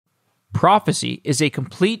Prophecy is a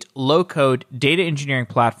complete low-code data engineering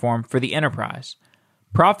platform for the enterprise.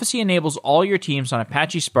 Prophecy enables all your teams on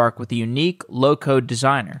Apache Spark with a unique low-code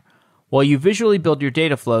designer. While you visually build your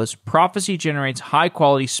data flows, Prophecy generates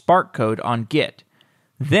high-quality Spark code on Git.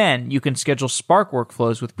 Then you can schedule Spark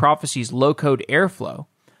workflows with Prophecy's low-code Airflow.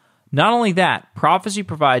 Not only that, Prophecy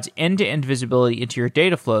provides end-to-end visibility into your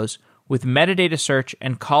data flows with metadata search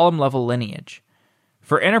and column-level lineage.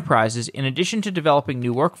 For enterprises, in addition to developing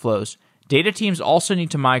new workflows, data teams also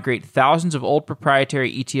need to migrate thousands of old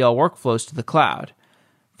proprietary ETL workflows to the cloud.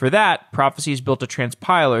 For that, Prophecy has built a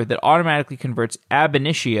transpiler that automatically converts ab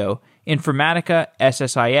initio, Informatica,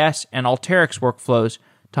 SSIS, and Alteryx workflows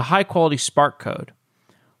to high-quality Spark code.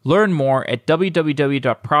 Learn more at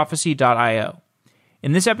www.prophecy.io.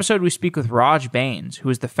 In this episode, we speak with Raj Bains, who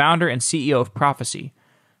is the founder and CEO of Prophecy.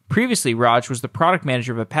 Previously, Raj was the product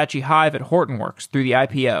manager of Apache Hive at Hortonworks through the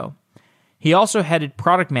IPO. He also headed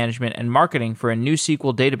product management and marketing for a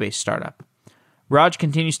NewSQL database startup. Raj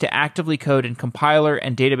continues to actively code in compiler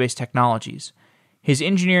and database technologies. His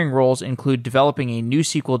engineering roles include developing a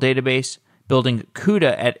NewSQL database, building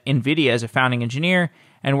CUDA at NVIDIA as a founding engineer,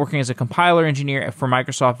 and working as a compiler engineer for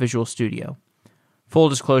Microsoft Visual Studio. Full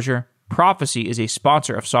disclosure, Prophecy is a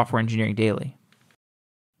sponsor of Software Engineering Daily.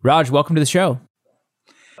 Raj, welcome to the show.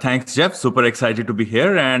 Thanks, Jeff. Super excited to be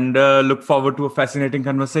here and look forward to a fascinating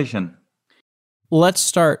conversation. Let's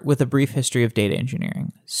start with a brief history of data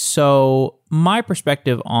engineering. So my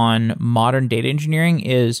perspective on modern data engineering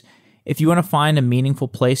is if you want to find a meaningful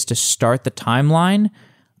place to start the timeline,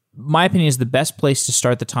 my opinion is the best place to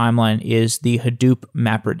start the timeline is the Hadoop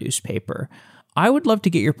MapReduce paper. I would love to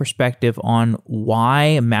get your perspective on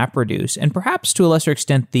why MapReduce, and perhaps to a lesser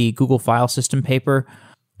extent the Google File System paper.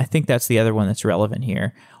 I think that's the other one that's relevant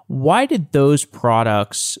here. Why did those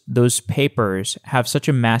products, those papers, have such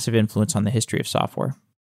a massive influence on the history of software?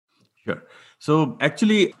 Sure. So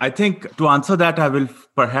actually, I think to answer that, I will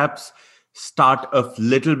perhaps start a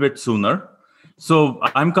little bit sooner. So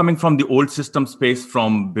I'm coming from the old system space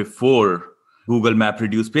from before Google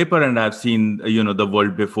MapReduce paper, and I've seen the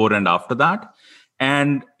world before and after that.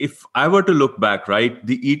 And if I were to look back, right,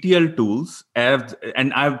 the ETL tools,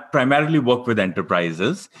 and I've primarily worked with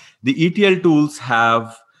enterprises, the ETL tools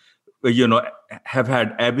have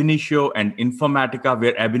had ab initio and Informatica,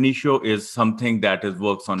 where ab initio is something that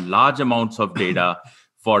works on large amounts of data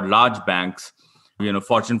for large banks,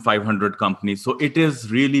 Fortune 500 companies. So it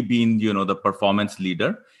has really been, the performance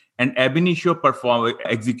leader. And ab initio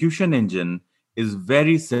execution engine is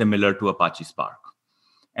very similar to Apache Spark.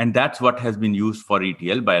 And that's what has been used for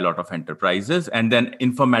ETL by a lot of enterprises. And then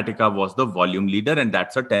Informatica was the volume leader, and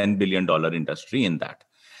that's a $10 billion industry in that.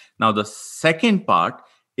 Now, the second part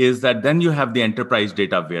is that then you have the enterprise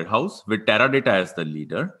data warehouse with Teradata as the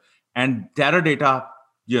leader. And Teradata,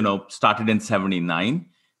 started in 79.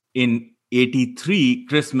 In 83,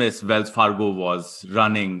 Christmas, Wells Fargo was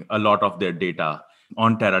running a lot of their data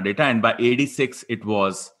on Teradata. And by 86, it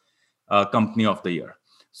was Company of the Year.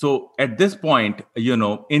 So at this point,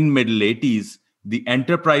 in middle 80s, the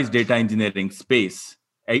enterprise data engineering space,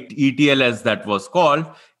 ETL as that was called,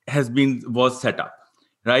 was set up,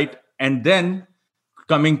 right? And then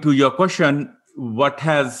coming to your question, what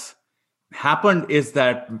has happened is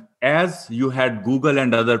that as you had Google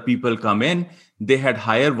and other people come in, they had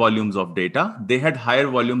higher volumes of data. They had higher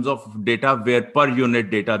volumes of data where per unit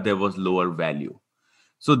data, there was lower value.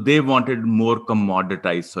 So they wanted more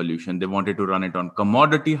commoditized solution. They wanted to run it on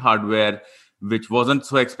commodity hardware, which wasn't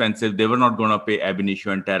so expensive. They were not going to pay ab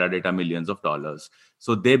initio and Teradata millions of dollars.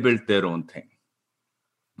 So they built their own thing.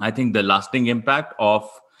 I think the lasting impact of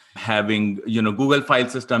having, Google file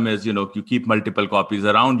system is, you keep multiple copies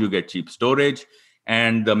around, you get cheap storage.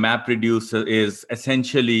 And the MapReduce is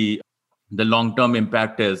essentially the long-term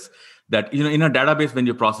impact is that, in a database, when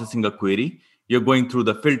you're processing a query, you're going through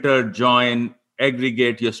the filter, join,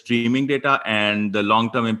 aggregate your streaming data, and the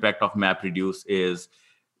long-term impact of MapReduce is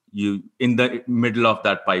you in the middle of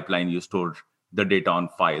that pipeline, you store the data on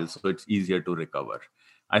files, so it's easier to recover.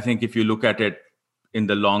 I think if you look at it in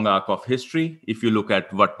the long arc of history, if you look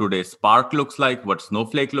at what today Spark looks like, what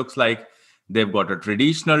Snowflake looks like, they've got a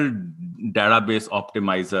traditional database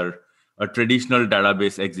optimizer, a traditional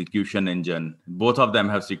database execution engine. Both of them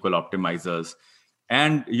have SQL optimizers.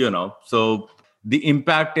 And, so the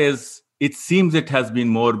impact is, it seems it has been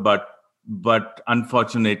more, but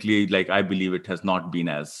unfortunately, I believe it has not been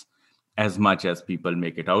as much as people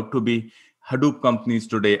make it out to be. Hadoop companies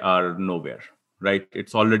today are nowhere, right?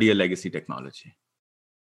 It's already a legacy technology.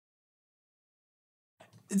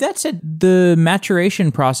 That said, the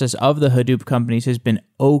maturation process of the Hadoop companies has been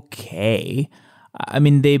okay. I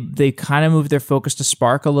mean, they kind of moved their focus to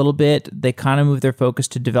Spark a little bit. They kind of moved their focus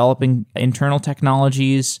to developing internal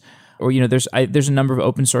technologies. Or, there's a number of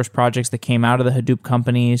open source projects that came out of the Hadoop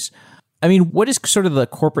companies. I mean, what is sort of the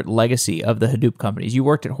corporate legacy of the Hadoop companies? You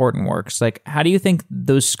worked at Hortonworks. Like, how do you think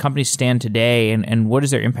those companies stand today, and what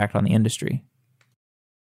is their impact on the industry?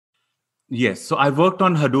 Yes. So I worked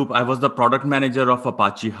on Hadoop. I was the product manager of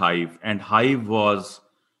Apache Hive, and Hive was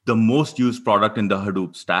the most used product in the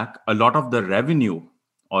Hadoop stack. A lot of the revenue,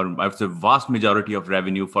 or I would say vast majority of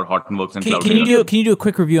revenue for Hortonworks and Cloudera. Can you do a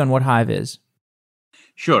quick review on what Hive is?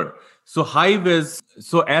 Sure. So Hive is,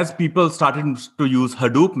 so as people started to use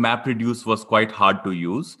Hadoop, MapReduce was quite hard to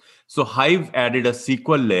use. So Hive added a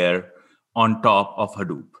SQL layer on top of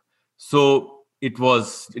Hadoop. So it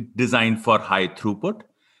was designed for high throughput.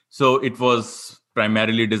 So it was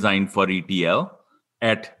primarily designed for ETL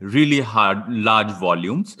at really large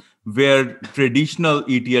volumes where traditional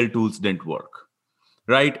ETL tools didn't work,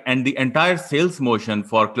 right? And the entire sales motion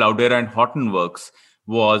for Cloudera and Hortonworks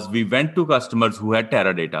was we went to customers who had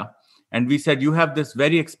Teradata and we said, you have this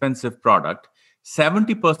very expensive product.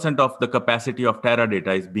 70% of the capacity of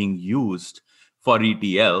Teradata is being used for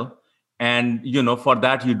ETL. And, for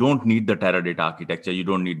that, you don't need the Teradata architecture. You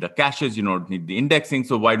don't need the caches. You don't need the indexing.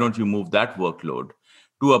 So why don't you move that workload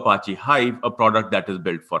to Apache Hive, a product that is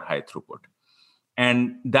built for high throughput?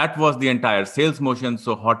 And that was the entire sales motion.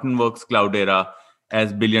 So Hortonworks, Cloudera,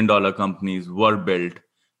 as billion-dollar companies, were built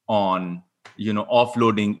on,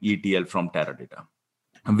 offloading ETL from Teradata,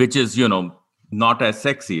 which is, not as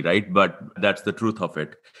sexy, right? But that's the truth of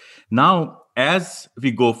it. Now, as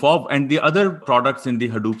we go forward, and the other products in the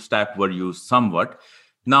Hadoop stack were used somewhat.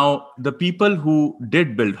 Now, the people who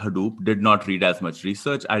did build Hadoop did not read as much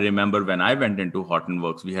research. I remember when I went into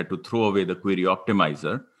Hortonworks, we had to throw away the query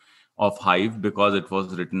optimizer of Hive because it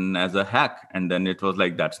was written as a hack. And then it was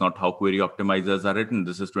like, that's not how query optimizers are written.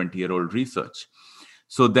 This is 20-year-old research.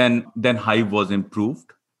 So then Hive was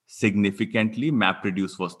improved significantly.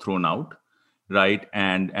 MapReduce was thrown out. Right.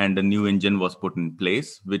 And a new engine was put in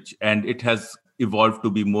place, and it has evolved to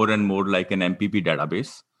be more and more like an MPP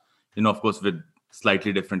database, of course, with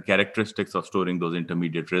slightly different characteristics of storing those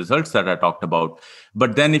intermediate results that I talked about.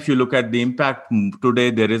 But then if you look at the impact today,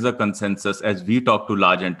 there is a consensus as we talk to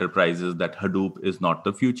large enterprises that Hadoop is not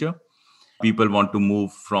the future. People want to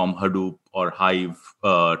move from Hadoop or Hive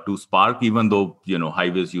to Spark, even though,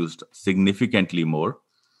 Hive is used significantly more.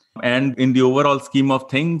 And in the overall scheme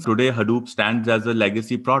of things, today Hadoop stands as a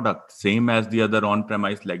legacy product, same as the other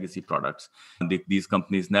on-premise legacy products. These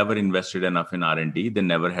companies never invested enough in R&D. They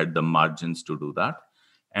never had the margins to do that.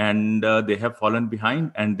 And they have fallen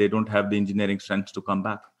behind and they don't have the engineering strength to come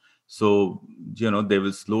back. So, they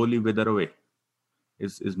will slowly wither away,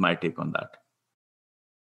 is my take on that.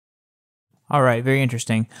 All right, very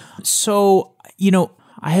interesting. So,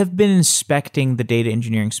 I have been inspecting the data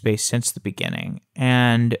engineering space since the beginning,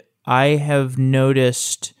 and I have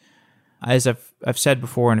noticed, as I've said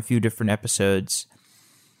before in a few different episodes,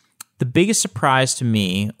 the biggest surprise to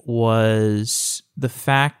me was the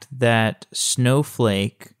fact that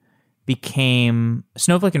Snowflake and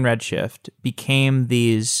Redshift became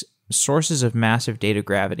these sources of massive data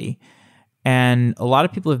gravity. And a lot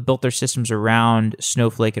of people have built their systems around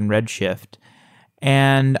Snowflake and Redshift.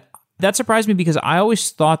 And that surprised me because I always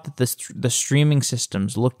thought that the streaming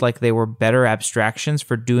systems looked like they were better abstractions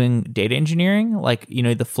for doing data engineering, like,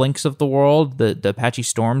 the Flinks of the world, the Apache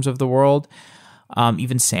Storms of the world,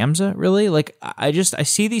 even Samza, really. Like, I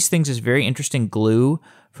see these things as very interesting glue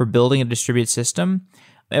for building a distributed system.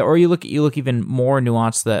 Or you look even more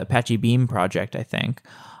nuanced, the Apache Beam project, I think.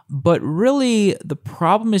 But really, the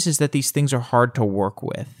problem is that these things are hard to work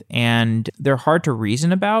with, and they're hard to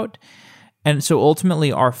reason about. And so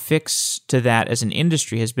ultimately, our fix to that as an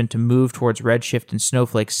industry has been to move towards Redshift and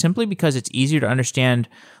Snowflake simply because it's easier to understand,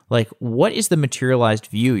 like, what is the materialized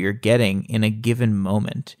view you're getting in a given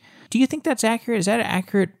moment. Do you think that's accurate? Is that an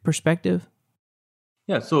accurate perspective?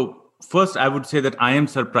 Yeah. So first, I would say that I am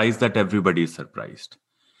surprised that everybody is surprised,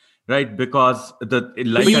 right? Because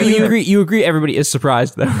you agree everybody is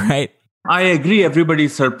surprised, though, right? I agree everybody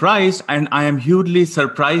is surprised, and I am hugely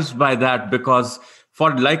surprised by that because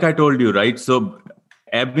like I told you, right? So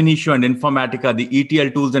ab initio and Informatica, the ETL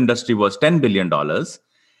tools industry was $10 billion.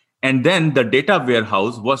 And then the data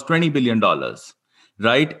warehouse was $20 billion,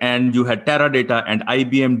 right? And you had Teradata and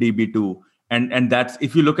IBM DB2. And that's,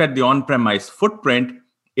 if you look at the on-premise footprint,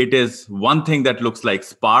 It is one thing that looks like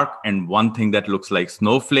Spark and one thing that looks like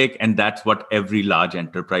Snowflake. And that's what every large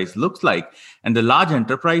enterprise looks like. And the large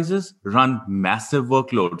enterprises run massive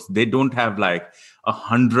workloads. They don't have like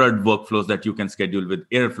 100 workflows that you can schedule with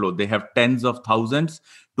Airflow. They have tens of thousands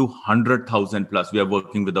to 100,000 plus. We are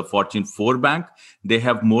working with a Fortune 4 bank. They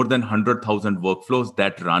have more than 100,000 workflows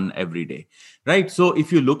that run every day, right? So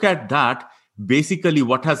if you look at that, basically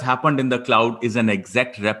what has happened in the cloud is an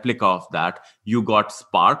exact replica of that. You got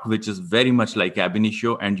Spark, which is very much like Ab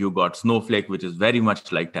Initio, and you got Snowflake, which is very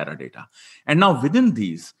much like Teradata. And now within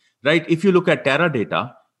these, right, if you look at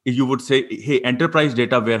Teradata, you would say, hey, enterprise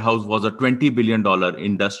data warehouse was a $20 billion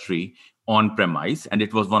industry on premise, and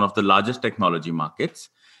it was one of the largest technology markets.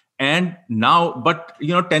 And now, but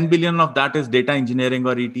 10 billion of that is data engineering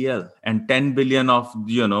or ETL, and 10 billion of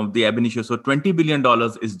the Ab Initio. So $20 billion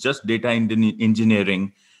is just data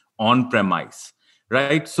engineering on premise,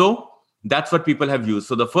 right? So that's what people have used.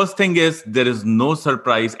 So the first thing is, there is no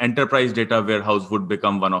surprise, enterprise data warehouse would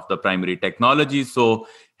become one of the primary technologies. So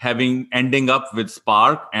ending up with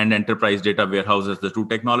Spark and enterprise data warehouse as the two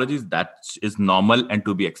technologies, that is normal and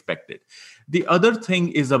to be expected. The other thing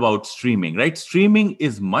is about streaming, right? Streaming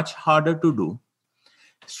is much harder to do.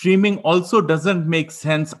 Streaming also doesn't make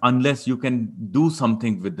sense unless you can do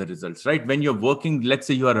something with the results, right? When you're working, let's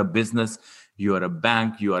say you are a business, you are a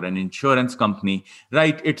bank, you are an insurance company,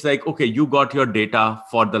 right? It's like, okay, you got your data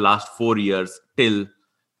for the last 4 years till,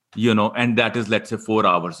 and that is, let's say, 4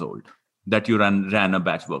 hours old that you ran a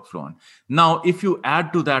batch workflow on. Now, if you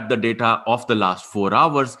add to that the data of the last 4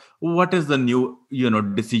 hours, what is the new,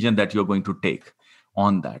 decision that you're going to take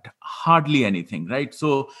on that? Hardly anything, right?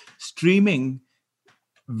 So streaming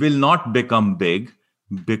will not become big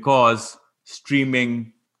because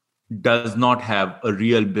streaming does not have a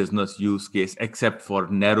real business use case except for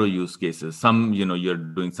narrow use cases. Some, you're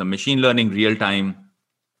doing some machine learning real time,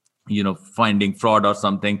 finding fraud or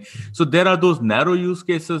something. So there are those narrow use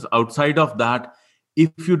cases. Outside of that,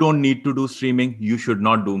 if you don't need to do streaming, you should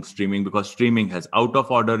not do streaming, because streaming has out of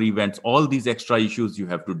order events, all these extra issues you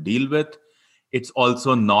have to deal with. It's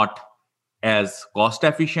also not as cost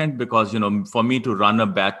efficient because, for me to run a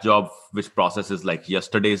batch job which processes like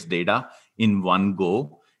yesterday's data in one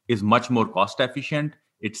go is much more cost efficient.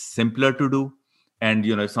 It's simpler to do. And,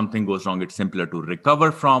 if something goes wrong, it's simpler to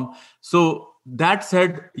recover from. So that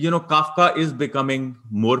said, Kafka is becoming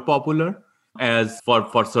more popular as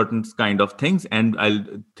for certain kind of things. And I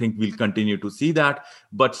think we'll continue to see that.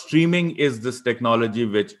 But streaming is this technology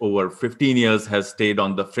which over 15 years has stayed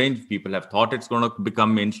on the fringe. People have thought it's going to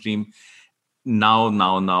become mainstream. Now,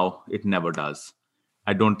 it never does.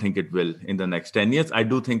 I don't think it will in the next 10 years. I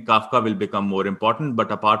do think Kafka will become more important.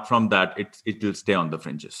 But apart from that, it will stay on the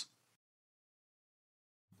fringes.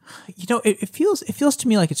 It feels to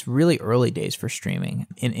me like it's really early days for streaming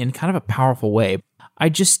in kind of a powerful way. I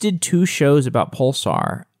just did 2 shows about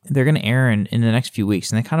Pulsar. They're going to air in the next few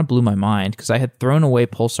weeks, and they kind of blew my mind because I had thrown away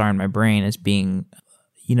Pulsar in my brain as being,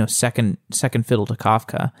 second fiddle to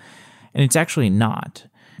Kafka, and it's actually not.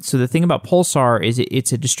 So the thing about Pulsar is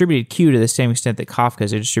it's a distributed queue to the same extent that Kafka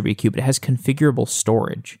is a distributed queue, but it has configurable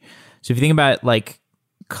storage. So if you think about it, like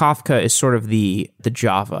Kafka is sort of the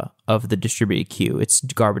Java of the distributed queue. It's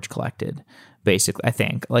garbage collected, basically, I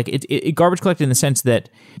think. Like it garbage collected in the sense that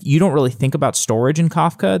you don't really think about storage in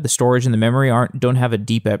Kafka. The storage and the memory don't have a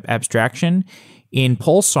deep abstraction. In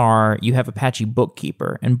Pulsar, you have Apache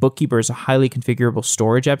Bookkeeper, and Bookkeeper is a highly configurable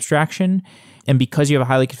storage abstraction. And because you have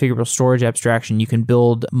a highly configurable storage abstraction, you can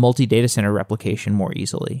build multi-data center replication more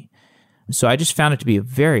easily. So I just found it to be a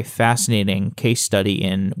very fascinating case study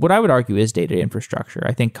in what I would argue is data infrastructure.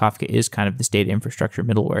 I think Kafka is kind of this data infrastructure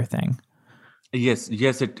middleware thing. Yes,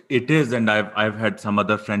 it is. And I've had some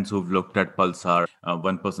other friends who've looked at Pulsar.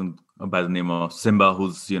 One person by the name of Simba,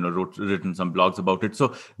 who's written some blogs about it.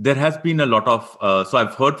 So there has been a lot of. So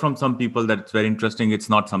I've heard from some people that it's very interesting. It's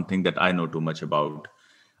not something that I know too much about,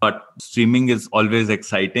 but streaming is always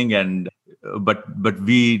exciting. And but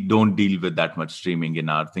we don't deal with that much streaming in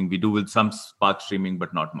our thing. We do with some Spark streaming,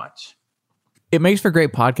 but not much. It makes for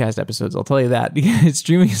great podcast episodes, I'll tell you that.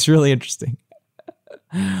 Streaming is really interesting.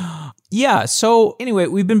 Yeah, so anyway,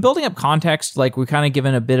 we've been building up context, like we've kind of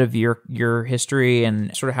given a bit of your history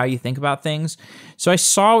and sort of how you think about things. So I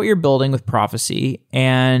saw what you're building with Prophecy,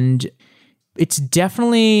 and it's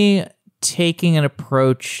definitely taking an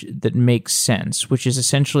approach that makes sense, which is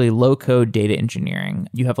essentially low-code data engineering.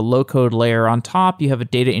 You have a low-code layer on top, you have a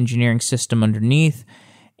data engineering system underneath,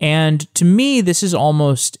 and to me, this is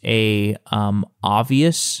almost a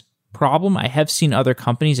obvious problem. I have seen other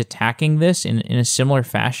companies attacking this in a similar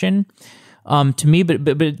fashion. to me, but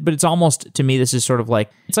it's almost, to me, this is sort of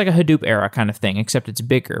like, it's like a Hadoop era kind of thing, except it's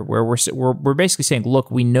bigger, where we're basically saying,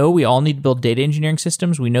 look, we know we all need to build data engineering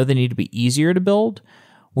systems. We know they need to be easier to build.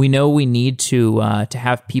 We know we need to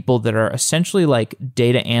have people that are essentially like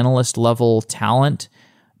data analyst level talent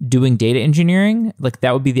doing data engineering. Like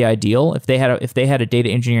that would be the ideal if they had a data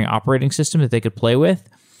engineering operating system that they could play with.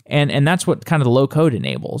 And that's what kind of the low code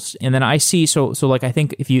enables. And then I see, so like I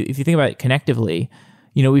think if you think about it connectively,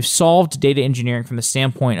 we've solved data engineering from the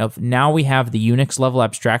standpoint of now we have the Unix level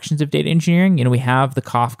abstractions of data engineering. We have the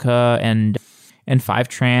Kafka and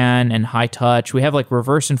Fivetran and High Touch. We have like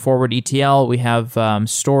reverse and forward ETL. We have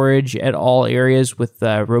storage at all areas with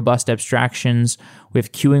robust abstractions. We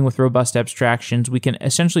have queuing with robust abstractions. We can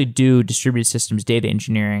essentially do distributed systems data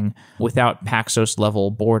engineering without Paxos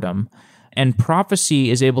level boredom. And Prophecy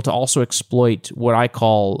is able to also exploit what I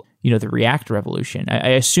call, the React revolution.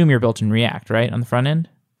 I assume you're built in React, right, on the front end?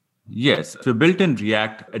 Yes. So built in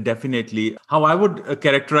React, definitely. How I would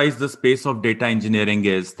characterize the space of data engineering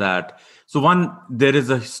is that, so one, there is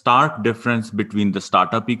a stark difference between the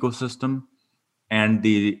startup ecosystem and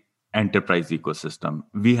the enterprise ecosystem.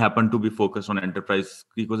 We happen to be focused on enterprise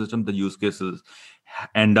ecosystem. The use cases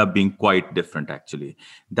end up being quite different, actually.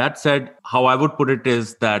 That said, how I would put it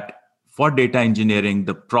is that for data engineering,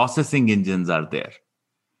 the processing engines are there,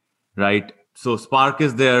 right? So Spark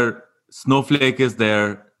is there, Snowflake is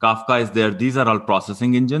there, Kafka is there. These are all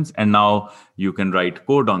processing engines. And now you can write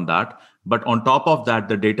code on that. But on top of that,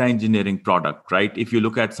 the data engineering product, right? If you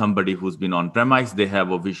look at somebody who's been on premise, they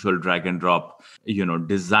have a visual drag and drop,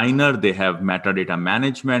 designer, they have metadata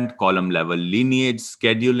management, column level lineage,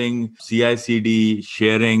 scheduling, CI/CD,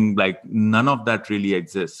 sharing, like none of that really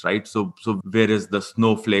exists, right? So where is the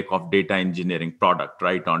Snowflake of data engineering product,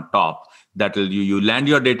 right? On top, that will you land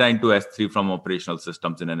your data into S3 from operational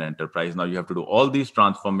systems in an enterprise. Now you have to do all these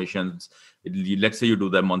transformations. Let's say you do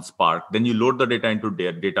them on Spark, then you load the data into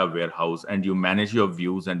their data warehouse and you manage your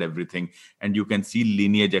views and everything. And you can see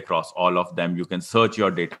lineage across all of them. You can search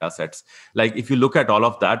your data sets. Like if you look at all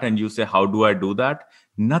of that and you say, how do I do that?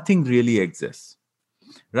 Nothing really exists,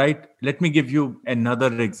 right? Let me give you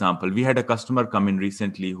another example. We had a customer come in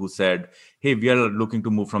recently who said, hey, we are looking to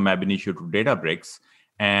move from Ab Initio to Databricks.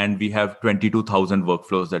 And we have 22,000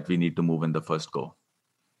 workflows that we need to move in the first go.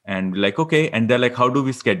 And like, okay. And they're like, how do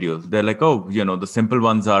we schedule? They're like, oh, the simple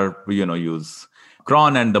ones are, use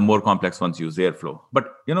cron, and the more complex ones use Airflow.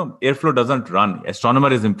 But, Airflow doesn't run.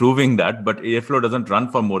 Astronomer is improving that, but Airflow doesn't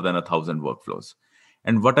run for more than 1,000 workflows.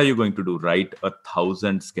 And what are you going to do? Write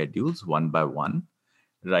 1,000 schedules one by one,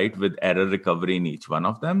 right? With error recovery in each one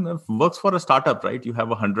of them. It works for a startup, right? You have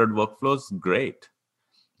 100 workflows, great.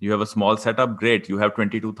 You have a small setup, great. You have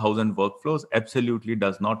 22,000 workflows, absolutely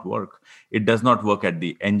does not work. It does not work at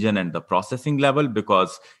the engine and the processing level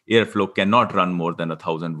because Airflow cannot run more than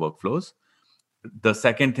 1,000 workflows. The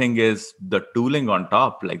second thing is the tooling on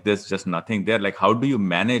top. Like there's just nothing there. Like how do you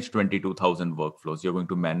manage 22,000 workflows? You're going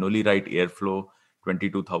to manually write Airflow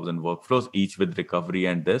 22,000 workflows, each with recovery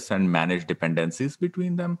and this, and manage dependencies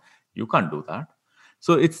between them. You can't do that.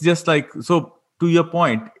 So it's just like, so to your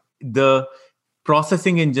point, the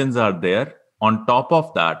processing engines are there. On top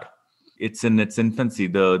of that, it's in its infancy.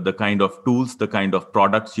 The kind of tools, the kind of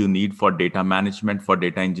products you need for data management, for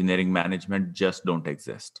data engineering management just don't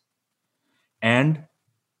exist. And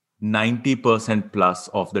 90% plus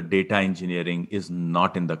of the data engineering is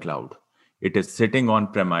not in the cloud. It is sitting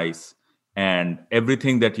on premise, and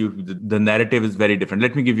everything that the narrative is very different.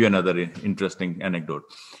 Let me give you another interesting anecdote.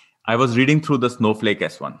 I was reading through the Snowflake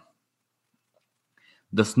S1.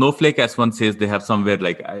 The Snowflake S1 says they have somewhere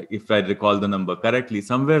like, if I recall the number correctly,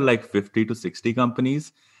 somewhere like 50 to 60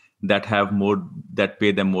 companies that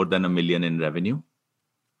pay them more than $1 million in revenue.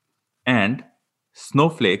 And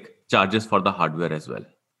Snowflake charges for the hardware as well.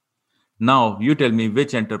 Now, you tell me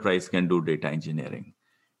which enterprise can do data engineering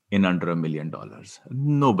in under $1 million?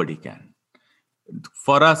 Nobody can.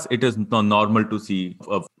 For us, it is normal to see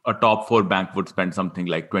a top 4 bank would spend something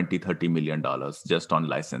like $20-30 million just on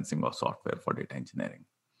licensing of software for data engineering.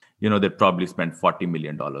 They probably spend $40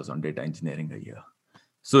 million on data engineering a year.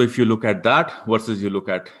 So if you look at that versus you look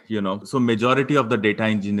at, so majority of the data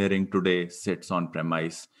engineering today sits on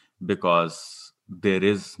premise because there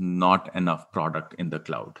is not enough product in the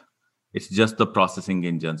cloud. It's just the processing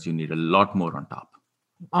engines. You need a lot more on top.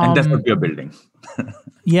 And that's what we are building.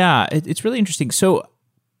 Yeah, it's really interesting. So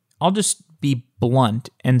I'll just be blunt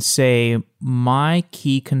and say my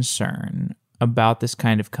key concern about this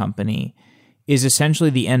kind of company is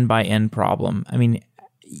essentially the end-by-end problem. I mean,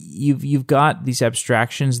 you've got these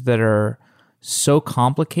abstractions that are so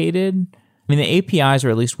complicated. I mean, the APIs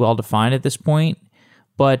are at least well-defined at this point,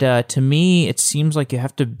 But to me, it seems like you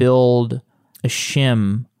have to build a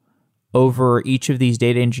shim over each of these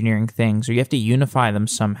data engineering things, or you have to unify them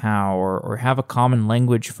somehow, or have a common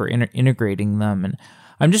language for integrating them. And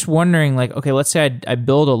I'm just wondering, like, okay, let's say I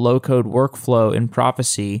build a low-code workflow in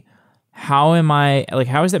Prophecy. How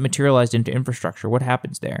is that materialized into infrastructure? What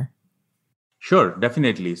happens there? Sure,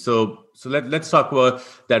 definitely. So let's talk about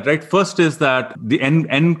that, right? First is that the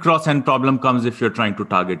N cross N problem comes if you're trying to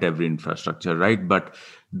target every infrastructure, right? But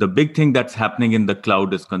the big thing that's happening in the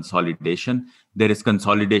cloud is consolidation. There is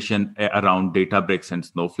consolidation around Databricks and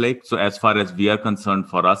Snowflake. So as far as we are concerned,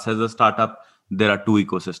 for us as a startup, there are two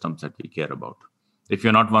ecosystems that we care about. If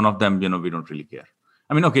you're not one of them, we don't really care.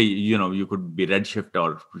 I mean, okay, you could be Redshift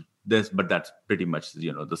or this, but that's pretty much,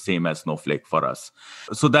 the same as Snowflake for us.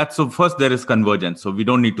 So first there is convergence. So we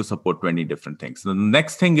don't need to support 20 different things. The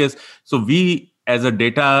next thing is, so we as a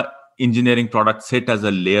data engineering product sit as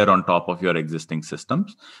a layer on top of your existing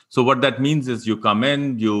systems. So what that means is you come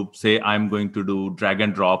in, you say, I'm going to do drag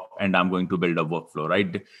and drop, and I'm going to build a workflow,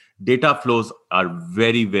 right? Data flows are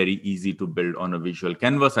very, very easy to build on a visual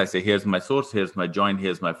canvas. I say, here's my source, here's my join,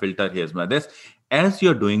 here's my filter, here's my this. As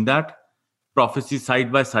you're doing that, Prophecy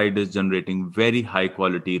side by side is generating very high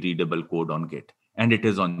quality readable code on Git, and it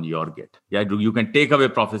is on your Git. Yeah, you can take away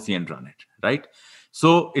Prophecy and run it, right?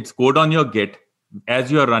 So it's code on your Git.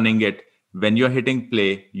 As you're running it, when you're hitting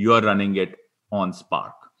play, you are running it on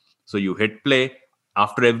Spark. So you hit play.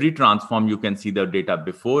 After every transform, you can see the data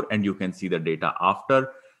before and you can see the data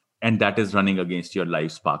after. And that is running against your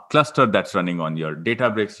live Spark cluster that's running on your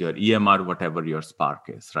Databricks, your EMR, whatever your Spark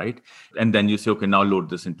is, right? And then you say, okay, now load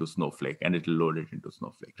this into Snowflake, and it'll load it into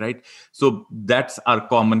Snowflake, right? So that's our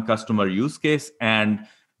common customer use case. And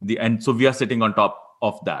so we are sitting on top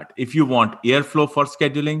of that. If you want Airflow for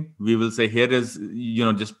scheduling, we will say, here is,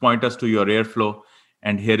 just point us to your Airflow,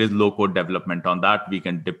 and here is low code development on that. We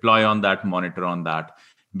can deploy on that, monitor on that.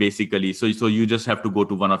 Basically, so you just have to go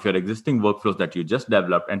to one of your existing workflows that you just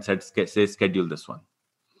developed and say schedule this one.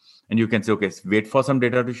 And you can say, okay, wait for some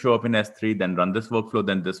data to show up in S3, then run this workflow,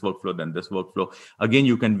 then this workflow, then this workflow. Again,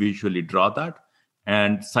 you can visually draw that.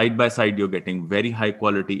 And side by side, you're getting very high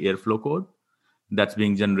quality Airflow code that's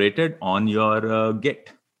being generated on your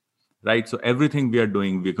Git, right? So everything we are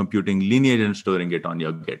doing, we're computing lineage and storing it on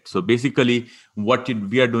your Git. So basically, what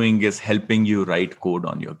we are doing is helping you write code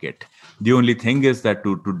on your Git. The only thing is that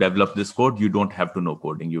to develop this code, you don't have to know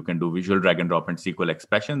coding. You can do visual drag and drop and SQL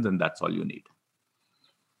expressions, and that's all you need.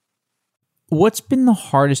 What's been the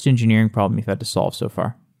hardest engineering problem you've had to solve so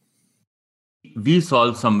far? We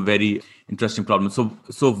solved some very interesting problems.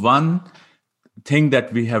 So one thing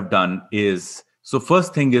that we have done is, so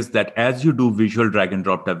first thing is that as you do visual drag and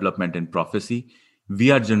drop development in Prophecy,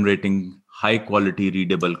 we are generating high quality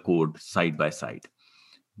readable code side by side.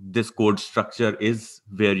 This code structure is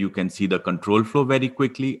where you can see the control flow very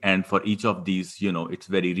quickly. And for each of these, it's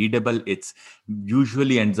very readable. It's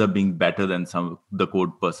usually ends up being better than the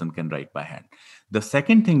code person can write by hand. The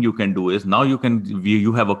second thing you can do is now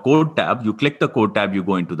you have a code tab, you click the code tab, you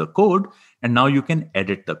go into the code, and now you can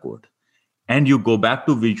edit the code. And you go back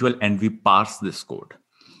to visual and we parse this code.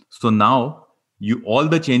 So now all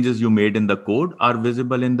the changes you made in the code are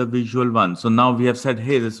visible in the visual one. So now we have said,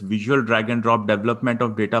 hey, this visual drag and drop development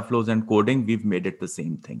of data flows and coding, we've made it the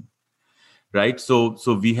same thing, right? So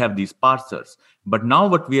we have these parsers. But now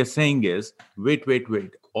what we are saying is, wait.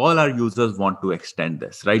 All our users want to extend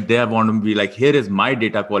this, right? They want to be like, here is my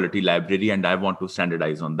data quality library, and I want to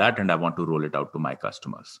standardize on that, and I want to roll it out to my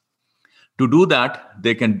customers. To do that,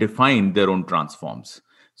 they can define their own transforms.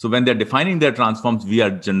 So when they're defining their transforms, we are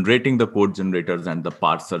generating the code generators and the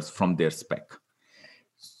parsers from their spec.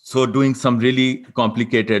 So doing some really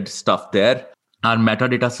complicated stuff there. Our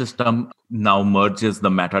metadata system now merges the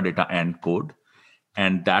metadata and code.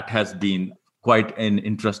 And that has been quite an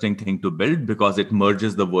interesting thing to build because it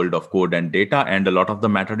merges the world of code and data. And a lot of the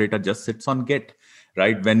metadata just sits on Git,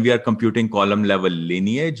 right? When we are computing column level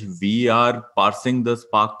lineage, we are parsing the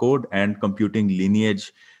Spark code and computing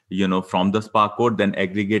lineage from the Spark code, then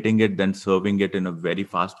aggregating it, then serving it in a very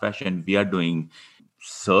fast fashion. We are doing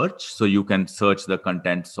search. So you can search the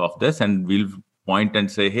contents of this and we'll point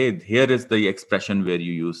and say, hey, here is the expression where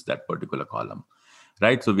you use that particular column,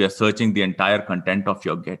 right? So we are searching the entire content of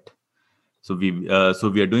your Git. So we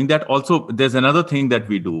are doing that. Also, there's another thing that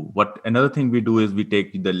we do. Another thing we do is we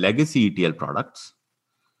take the legacy ETL products,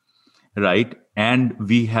 right? And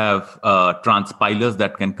we have transpilers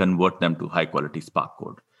that can convert them to high quality Spark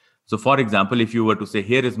code. So for example, if you were to say,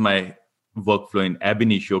 here is my workflow in Ab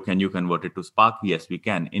Initio, can you convert it to Spark? Yes, we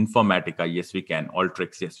can. Informatica, yes, we can.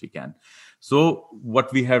 Alteryx, yes, we can. So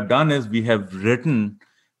what we have done is we have written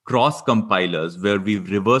cross compilers where we've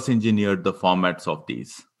reverse engineered the formats of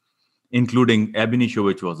these, including Ab initio,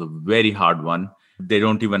 which was a very hard one. They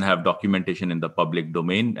don't even have documentation in the public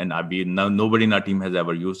domain, and nobody in our team has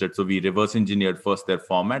ever used it. So we reverse engineered first their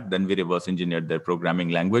format, then we reverse engineered their programming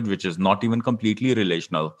language, which is not even completely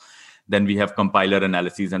relational. Then we have compiler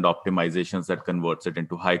analyses and optimizations that converts it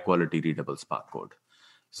into high quality readable Spark code.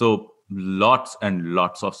 So lots and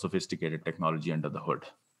lots of sophisticated technology under the hood.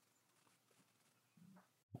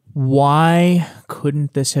 Why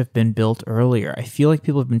couldn't this have been built earlier? I feel like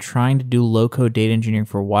people have been trying to do low-code data engineering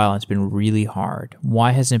for a while, and it's been really hard.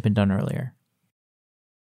 Why hasn't it been done earlier?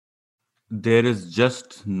 There is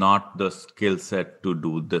just not the skill set to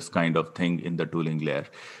do this kind of thing in the tooling layer.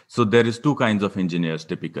 So there is two kinds of engineers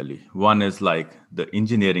typically. One is like the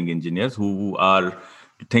engineering engineers who are,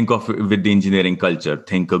 think of with the engineering culture,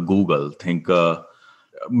 think of Google, think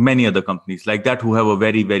many other companies like that who have a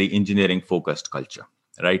very, very engineering focused culture.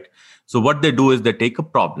 Right. So what they do is they take a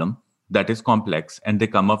problem that is complex and they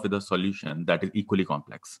come up with a solution that is equally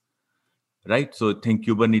complex. Right. So think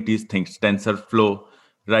Kubernetes, think TensorFlow.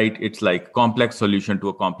 Right. It's like complex solution to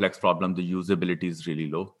a complex problem. The usability is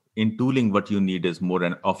really low. In tooling, what you need is more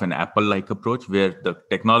of an Apple-like approach where the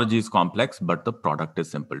technology is complex, but the product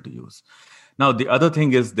is simple to use. Now, the other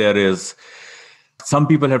thing is some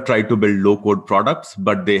people have tried to build low-code products,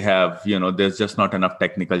 but they have, there's just not enough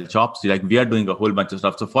technical chops. Like we are doing a whole bunch of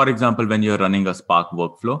stuff. So for example, when you're running a Spark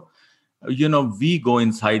workflow, we go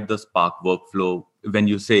inside the Spark workflow. When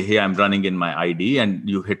you say, hey, I'm running in my ID and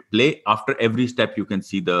you hit play, after every step, you can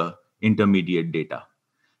see the intermediate data,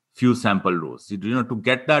 few sample rows. To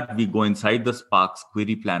get that, we go inside the Spark's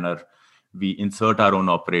query planner. We insert our own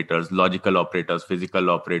operators, logical operators,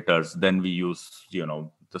 physical operators. Then we use,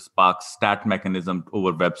 the Spark stat mechanism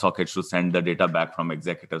over WebSockets to send the data back from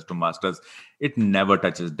executors to masters. It never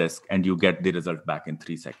touches disk and you get the result back in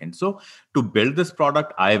 3 seconds. So to build this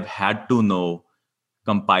product, I've had to know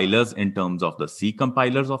compilers in terms of the C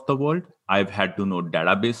compilers of the world. I've had to know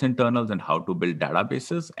database internals and how to build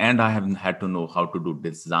databases. And I haven't had to know how to do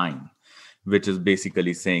design, which is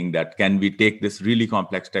basically saying that can we take this really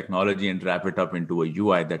complex technology and wrap it up into a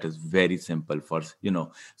UI that is very simple for,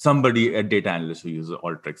 somebody, a data analyst who uses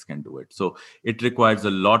Alteryx can do it. So it requires a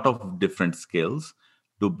lot of different skills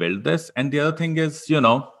to build this. And the other thing is,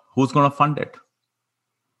 who's going to fund it?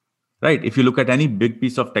 Right. If you look at any big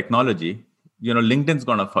piece of technology, LinkedIn's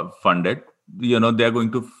going to fund it. They're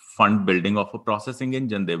going to fund building of a processing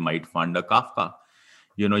engine. They might fund a Kafka.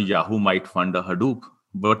 Yahoo might fund a Hadoop.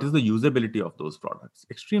 What is the usability of those products?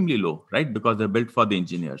 Extremely low, right? Because they're built for the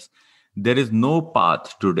engineers. There is no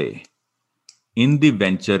path today in the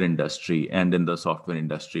venture industry and in the software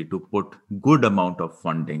industry to put good amount of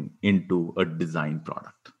funding into a design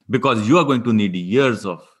product because you are going to need years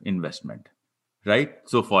of investment, right?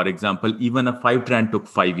 So for example, even a Fivetran took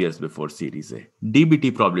 5 years before Series A.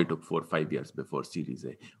 DBT probably took 4 or 5 years before Series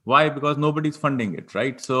A. Why? Because nobody's funding it,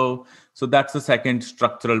 right? So that's the second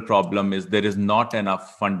structural problem is there is not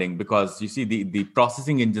enough funding because you see the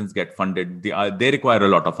processing engines get funded. They require a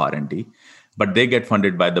lot of R&D, but they get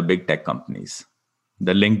funded by the big tech companies,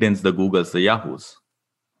 the LinkedIns, the Googles, the Yahoos.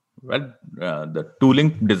 Well, the tooling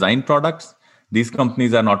design products, these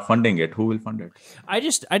companies are not funding it. Who will fund it? I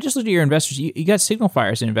just looked at your investors. You got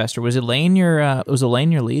SignalFire as an investor. Was Elaine your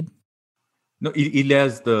lead? No, Ilya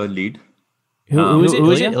is the lead. Who is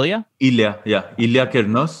it? Ilya? Ilya, yeah. Ilya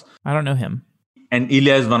Kirnos. I don't know him. And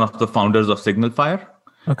Ilya is one of the founders of SignalFire.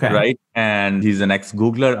 Okay. Right. And he's an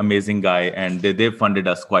ex-Googler, amazing guy. And they funded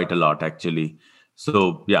us quite a lot, actually.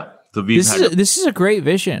 So, yeah. So this is a great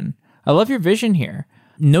vision. I love your vision here.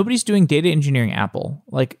 Nobody's doing data engineering Apple.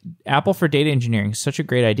 Like Apple for data engineering is such a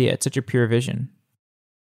great idea. It's such a pure vision.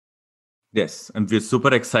 Yes. And we're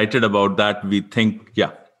super excited about that. We think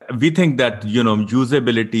that,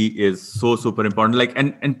 usability is so super important. Like,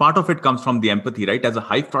 and part of it comes from the empathy, right? As a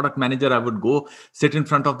Hive product manager, I would go sit in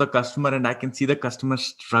front of the customer and I can see the customer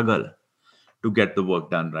struggle to get the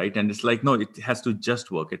work done, right? And it's like, no, it has to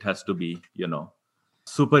just work. It has to be,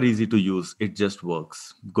 super easy to use. It just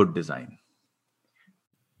works. Good design.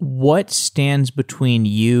 What stands between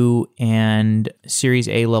you and Series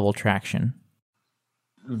A level traction?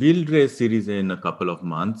 We'll raise Series A in a couple of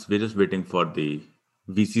months. We're just waiting for the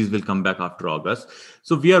VCs will come back after August.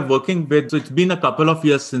 So we are working so it's been a couple of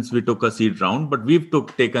years since we took a seed round, but we've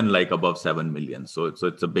taken like above 7 million. So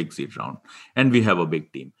it's a big seed round and we have a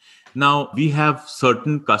big team. Now we have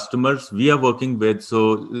certain customers we are working with.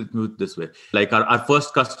 So this way, like our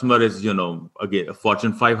first customer is, again, a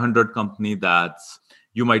Fortune 500 company that's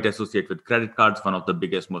you might associate with credit cards, one of the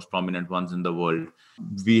biggest, most prominent ones in the world.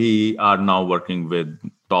 We are now working with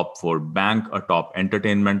top 4 bank, a top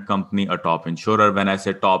entertainment company, a top insurer. When I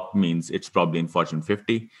say top, means it's probably in Fortune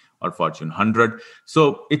 50 or Fortune 100.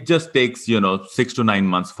 So it just takes, 6 to 9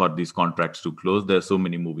 months for these contracts to close. There are so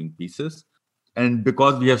many moving pieces. And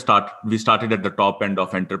because we started at the top end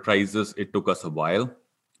of enterprises, it took us a while.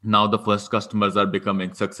 Now the first customers are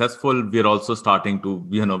becoming successful. We're also starting to,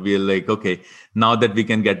 we're like, okay, now that we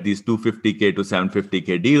can get these 250K to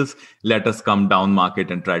 750K deals, let us come down market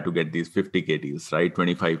and try to get these 50K deals, right?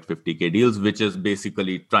 25, 50K deals, which is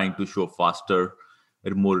basically trying to show faster,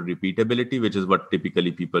 more repeatability, which is what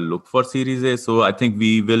typically people look for Series A. So I think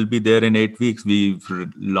we will be there in 8 weeks. We've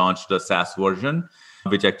launched a SaaS version,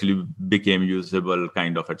 which actually became usable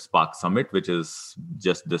kind of at Spark Summit, which is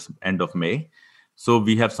just this end of May. So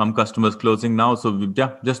we have some customers closing now. So we're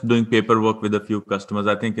just doing paperwork with a few customers.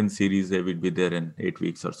 I think in Series A, we'll be there in 8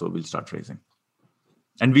 weeks or so. We'll start raising.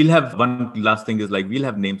 And we'll have one last thing is like, we'll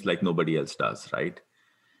have names like nobody else does, right?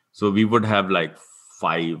 So we would have like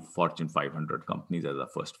 5 Fortune 500 companies as our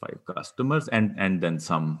first 5 customers, and then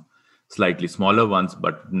some slightly smaller ones,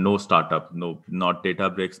 but no startup, not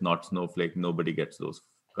Databricks, not Snowflake. Nobody gets those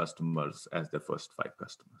customers as their first 5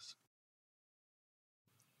 customers.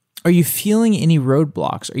 Are you feeling any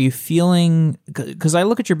roadblocks? Are you feeling, because I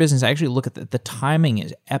look at your business, I actually look at the timing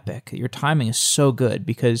is epic. Your timing is so good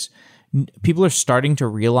because people are starting to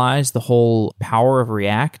realize the whole power of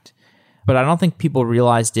React, but I don't think people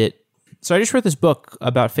realized it. So I just wrote this book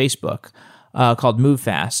about Facebook called Move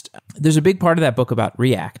Fast. There's a big part of that book about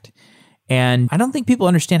React, and I don't think people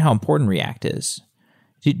understand how important React is.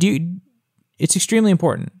 It's extremely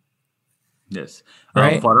important. Yes.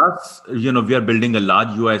 Right? For us, we are building a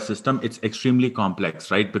large UI system. It's extremely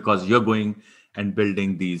complex, right? Because you're going and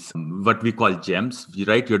building these, what we call gems,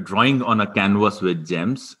 right? You're drawing on a canvas with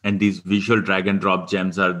gems, and these visual drag and drop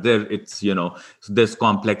gems are there. It's, so there's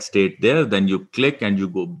complex state there. Then you click and you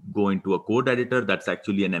go into a code editor. That's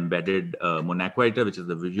actually an embedded Monaco editor, which is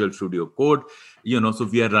the Visual Studio Code. So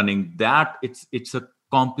we are running that. It's a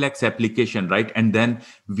complex application, right? And then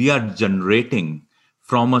we are generating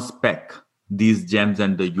from a spec these gems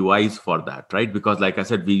and the UIs for that, right? Because like I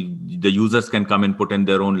said, the users can come and put in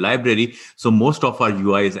their own library. So most of our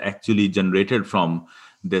UI is actually generated from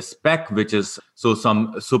this spec, which is so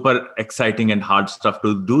some super exciting and hard stuff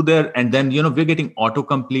to do there. And then, we're getting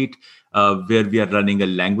autocomplete where we are running a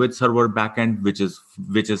language server backend, which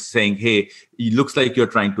is saying, hey, it looks like you're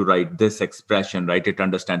trying to write this expression, right? It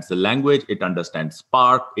understands the language, it understands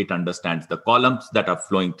Spark, it understands the columns that are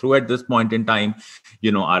flowing through at this point in time.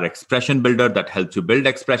 Our expression builder that helps you build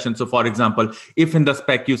expression. So for example, if in the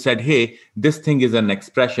spec you said, hey, this thing is an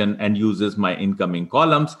expression and uses my incoming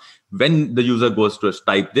columns, when the user goes to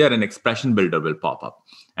type there, an expression builder will pop up.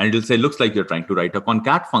 And it'll say, looks like you're trying to write a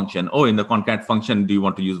concat function. Oh, in the concat function, do you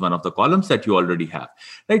want to use one of the columns that you already have?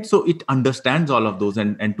 Right. So it understands all of those.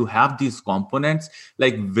 And to have these components,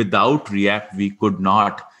 like without React, we could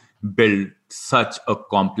not build such a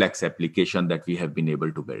complex application that we have been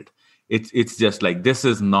able to build. It's just like, this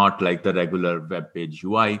is not like the regular web page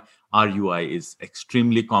UI. Our UI is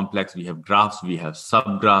extremely complex. We have graphs, we have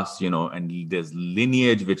subgraphs, and there's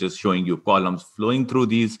lineage, which is showing you columns flowing through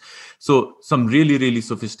these. So some really, really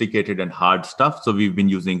sophisticated and hard stuff. So we've been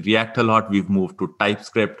using React a lot. We've moved to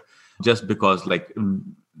TypeScript just because like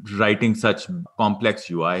writing such complex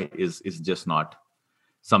UI is just not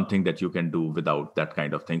something that you can do without that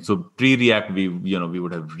kind of thing. So pre-React, we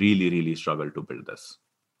would have really, really struggled to build this.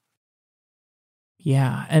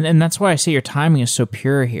 Yeah, and that's why I say your timing is so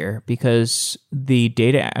pure here, because the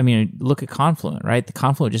data, look at Confluent, right? The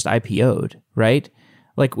Confluent just IPO'd, right?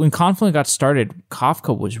 Like when Confluent got started,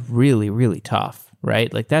 Kafka was really, really tough,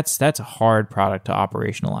 right? Like that's a hard product to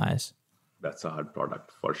operationalize. That's a hard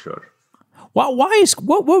product for sure. What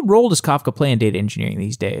role does Kafka play in data engineering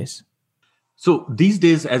these days? So these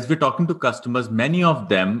days, as we're talking to customers, many of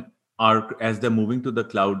them are, as they're moving to the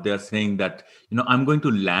cloud, they're saying that, I'm going to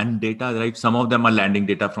land data, right? Some of them are landing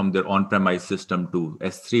data from their on-premise system to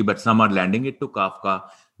S3, but some are landing it to Kafka.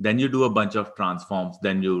 Then you do a bunch of transforms,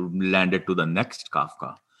 then you land it to the next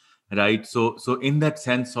Kafka, right? So in that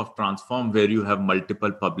sense of transform where you have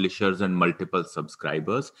multiple publishers and multiple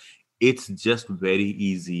subscribers, it's just very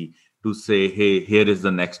easy to say, hey, here is the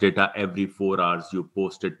next data. Every 4 hours, you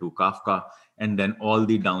post it to Kafka. And then all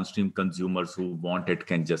the downstream consumers who want it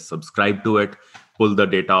can just subscribe to it, pull the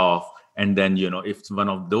data off. And then, if one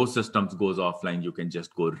of those systems goes offline, you can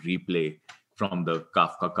just go replay from the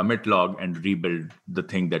Kafka commit log and rebuild the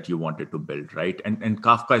thing that you wanted to build, right? And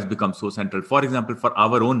Kafka has become so central. For example, for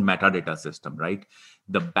our own metadata system, right?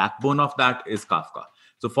 The backbone of that is Kafka.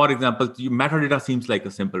 So for example, metadata seems like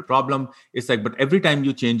a simple problem. It's like, but every time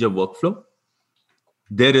you change a workflow,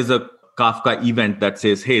 there is a Kafka event that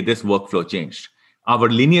says, hey, this workflow changed. Our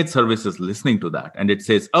lineage service is listening to that. And it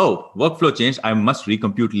says, oh, workflow changed. I must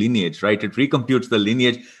recompute lineage, right? It recomputes the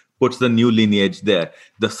lineage, puts the new lineage there.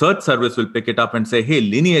 The search service will pick it up and say, hey,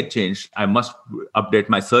 lineage changed. I must update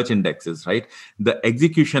my search indexes, right? The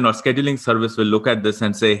execution or scheduling service will look at this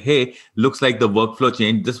and say, hey, looks like the workflow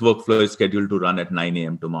changed. This workflow is scheduled to run at 9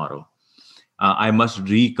 a.m. tomorrow. I must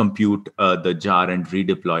recompute the jar and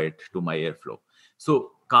redeploy it to my Airflow.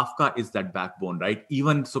 So Kafka is that backbone, right?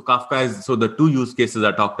 Even so, Kafka is, so the two use cases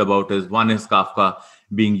I talked about is one is Kafka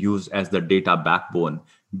being used as the data backbone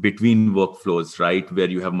between workflows, right? Where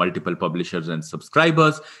you have multiple publishers and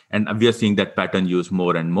subscribers. And we are seeing that pattern used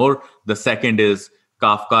more and more. The second is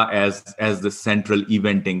Kafka as the central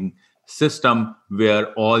eventing system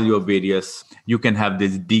where all your various, you can have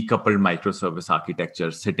this decoupled microservice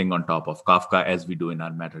architecture sitting on top of Kafka as we do in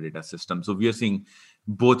our metadata system. So we are seeing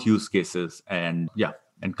both use cases, and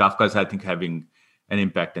Kafka is, I think, having an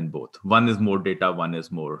impact in both. One is more data, one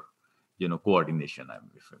is more, coordination,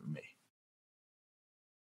 if I may.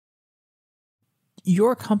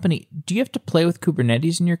 Your company, do you have to play with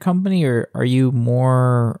Kubernetes in your company, or are you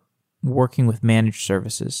more working with managed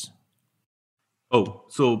services? Oh,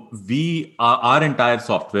 so our entire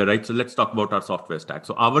software, right? So let's talk about our software stack.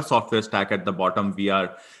 So our software stack at the bottom, we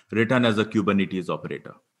are written as a Kubernetes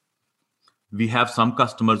operator. We have some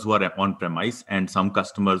customers who are on premise and some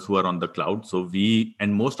customers who are on the cloud. So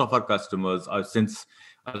most of our customers are, since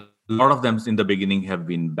a lot of them in the beginning have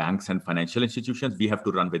been banks and financial institutions, we have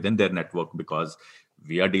to run within their network because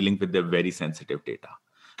we are dealing with their very sensitive data.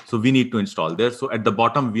 So we need to install there. So at the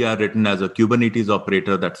bottom, we are written as a Kubernetes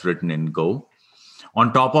operator that's written in Go.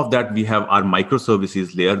 On top of that, we have our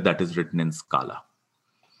microservices layer that is written in Scala.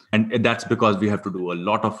 And that's because we have to do a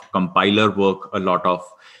lot of compiler work, a lot of,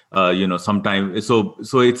 sometimes. So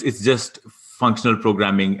it's just functional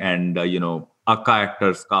programming and, Akka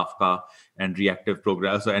actors, Kafka, and reactive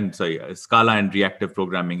programming. Scala and reactive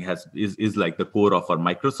programming is like the core of our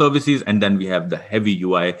microservices. And then we have the heavy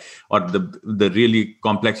UI or the really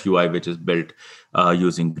complex UI, which is built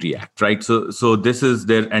using React, right? So this is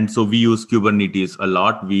there. And so we use Kubernetes a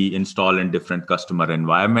lot. We install in different customer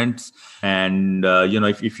environments. And,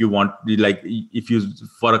 if you want,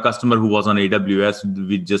 for a customer who was on AWS,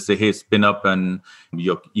 we just say, hey, spin up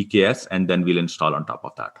your EKS, and then we'll install on top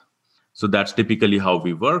of that. So that's typically how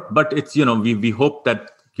we work. But it's, we hope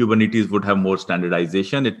that Kubernetes would have more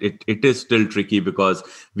standardization. It is still tricky because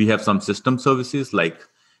we have some system services like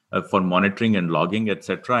for monitoring and logging,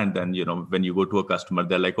 etc. And then, when you go to a customer,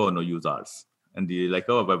 they're like, oh, no, use ours. And they're like,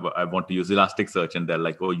 oh, I want to use Elasticsearch. And they're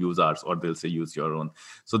like, oh, use ours. Or they'll say, use your own.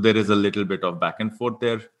 So there is a little bit of back and forth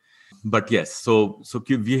there. But yes, so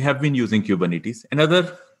we have been using Kubernetes.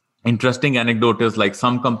 Another interesting anecdote is like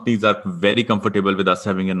some companies are very comfortable with us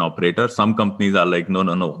having an operator. Some companies are like, no,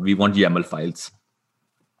 we want YAML files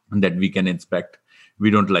that we can inspect.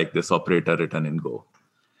 We don't like this operator written in Go,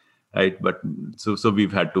 right? But so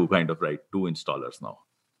we've had to kind of write two installers now.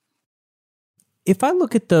 If I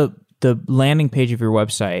look at the landing page of your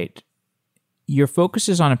website, your focus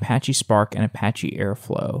is on Apache Spark and Apache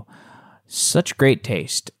Airflow. Such great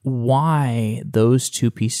taste. Why those two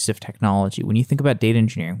pieces of technology? When you think about data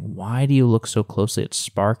engineering, why do you look so closely at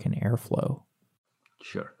Spark and Airflow?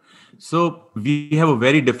 Sure. So we have a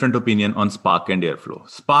very different opinion on Spark and Airflow.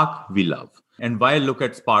 Spark, we love. And why I look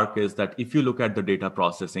at Spark is that if you look at the data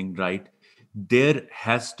processing, right, there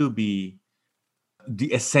has to be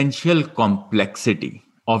the essential complexity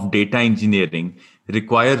of data engineering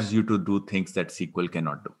requires you to do things that SQL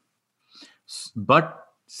cannot do. But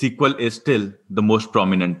SQL is still the most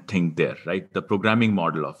prominent thing there, right? The programming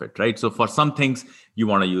model of it, right? So for some things, you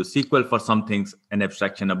want to use SQL. For some things, an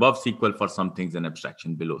abstraction above SQL. For some things, an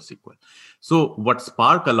abstraction below SQL. So what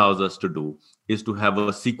Spark allows us to do is to have a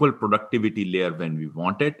SQL productivity layer when we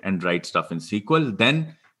want it and write stuff in SQL.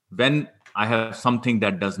 Then when I have something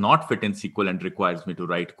that does not fit in SQL and requires me to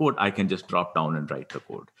write code, I can just drop down and write the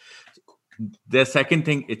code. The second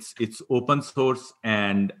thing, it's open source.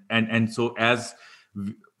 And so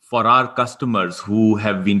for our customers who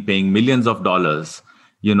have been paying millions of dollars,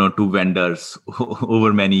 to vendors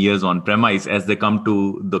over many years on premise, as they come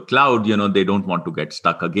to the cloud, they don't want to get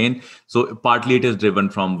stuck again. So partly it is driven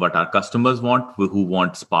from what our customers want, who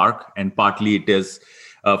want Spark, and partly it is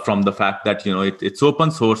from the fact that, it's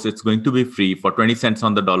open source, it's going to be free. For 20 cents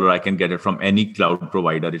on the dollar, I can get it from any cloud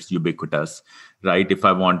provider. It's ubiquitous, right? If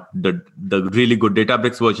I want the really good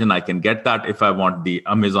Databricks version, I can get that. If I want the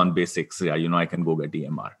Amazon basics, I can go get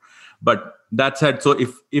EMR. But that said, so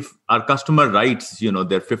if our customer writes,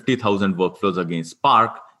 their 50,000 workflows against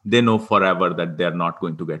Spark, they know forever that they're not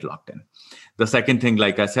going to get locked in. The second thing,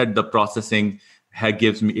 like I said, the processing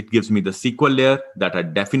gives me the SQL layer that I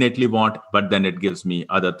definitely want, but then it gives me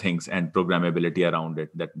other things and programmability around it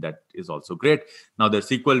that is also great. Now the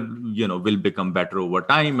SQL, will become better over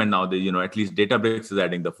time, and now at least Databricks is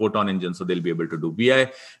adding the Photon engine, so they'll be able to do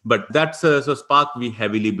BI. But that's so Spark we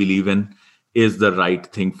heavily believe in is the right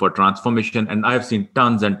thing for transformation. And I've seen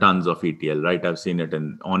tons and tons of ETL, right? I've seen it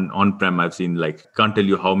on-prem. I've seen can't tell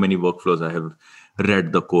you how many workflows I have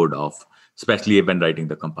read the code of, especially when writing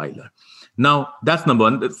the compiler. Now, that's number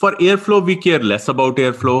one. For Airflow, we care less about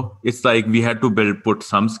Airflow. It's like we had to put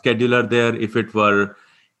some scheduler there. If it were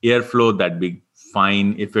Airflow, that'd be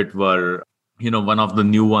fine. If it were, one of the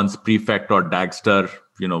new ones, Prefect or Dagster,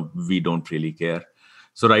 we don't really care.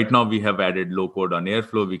 So right now we have added low code on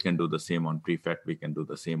Airflow. We can do the same on Prefect. We can do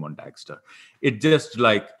the same on Dagster. It just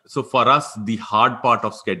so for us, the hard part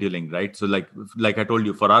of scheduling, right? So like I told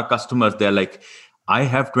you, for our customers, they're like, I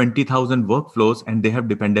have 20,000 workflows and they have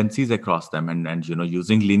dependencies across them. And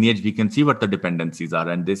using Lineage, we can see what the dependencies are.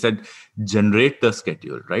 And they said, generate the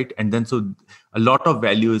schedule, right? And then so a lot of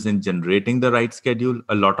value is in generating the right schedule.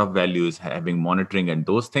 A lot of value is having monitoring and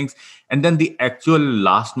those things. And then the actual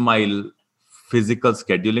last mile physical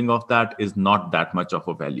scheduling of that is not that much of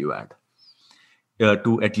a value add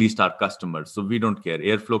to at least our customers. So we don't care.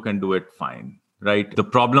 Airflow can do it fine. Right. The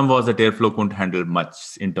problem was that Airflow couldn't handle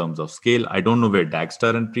much in terms of scale. I don't know where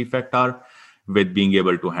Dagster and Prefect are with being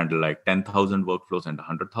able to handle 10,000 workflows and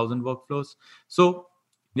 100,000 workflows. So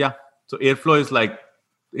yeah, so Airflow is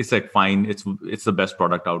it's fine. It's the best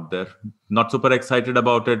product out there. Not super excited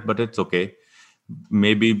about it, but it's okay.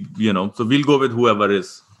 Maybe, so we'll go with whoever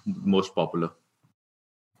is most popular.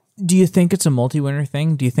 Do you think it's a multi-winner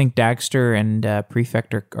thing? Do you think Dagster and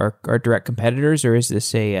Prefect are direct competitors, or is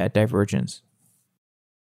this a divergence?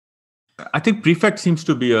 I think Prefect seems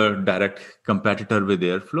to be a direct competitor with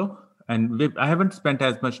Airflow. And I haven't spent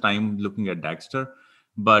as much time looking at Dagster,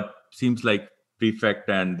 but seems like Prefect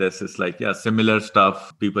and this is similar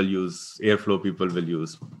stuff. People use Airflow, people will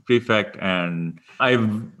use Prefect. And I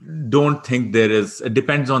don't think it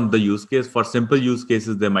depends on the use case. For simple use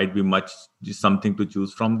cases, there might be something to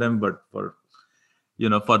choose from them. But for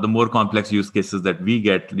the more complex use cases that we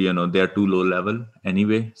get, they're too low level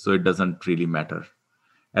anyway. So it doesn't really matter.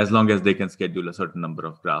 As long as they can schedule a certain number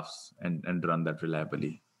of graphs and run that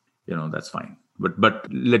reliably, that's fine. But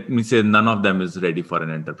let me say none of them is ready for an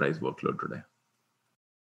enterprise workload today.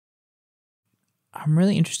 I'm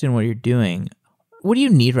really interested in what you're doing. What do you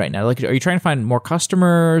need right now? Are you trying to find more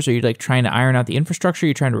customers? Are you trying to iron out the infrastructure? Are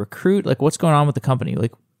you trying to recruit? What's going on with the company?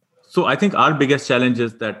 So I think our biggest challenge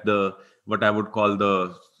is that what I would call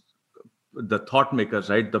the thought makers,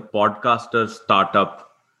 right? The podcaster startup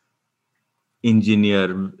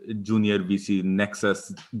engineer, junior VC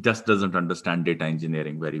nexus just doesn't understand data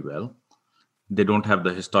engineering very well. They don't have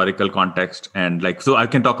the historical context. And so I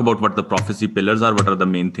can talk about what the prophecy pillars are, what are the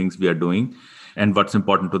main things we are doing and what's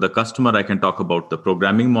important to the customer. I can talk about the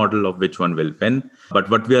programming model of which one will win. But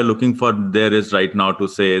what we are looking for there is right now to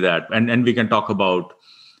say that, and we can talk about,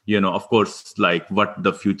 of course, what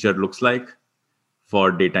the future looks like for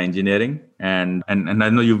data engineering. And I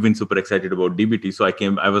know you've been super excited about DBT. So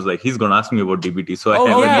I was like, he's going to ask me about DBT. So but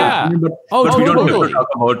we don't have to talk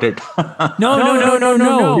about it. No.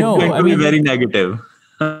 It's going to be very negative.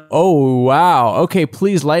 Oh, wow. Okay,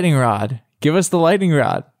 please, lightning rod. Give us the lightning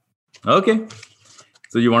rod. Okay.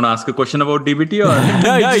 So you want to ask a question about DBT or?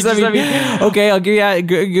 No, okay, I'll give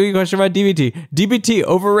you a question about DBT. DBT,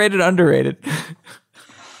 overrated, underrated?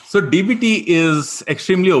 So DBT is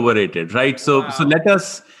extremely overrated, right? So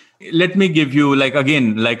let me give you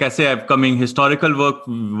again, like I say, I've coming historical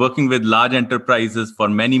working with large enterprises for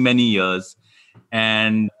many, many years.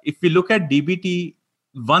 And if we look at DBT,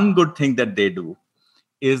 one good thing that they do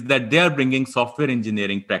is that they are bringing software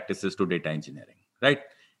engineering practices to data engineering, right?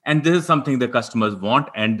 And this is something the customers want,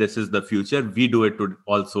 and this is the future. We do it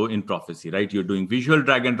also in Prophecy, right? You're doing visual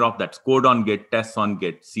drag and drop, that's code on Git, tests on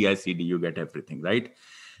Git, CI/CD, you get everything, right?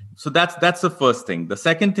 So that's the first thing. The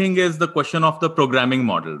second thing is the question of the programming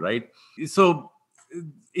model, right? So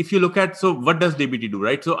if you look at, so what does DBT do,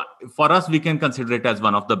 right? So for us, we can consider it as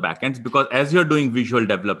one of the backends, because as you're doing visual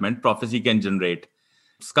development, Prophecy can generate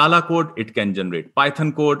Scala code, it can generate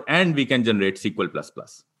Python code, and we can generate SQL++.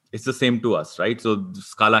 It's the same to us, right? So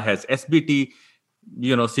Scala has SBT,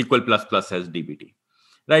 SQL++ has DBT,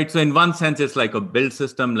 right? So in one sense, it's like a build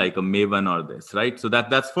system, like a Maven or this, right? So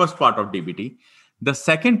that's first part of DBT. The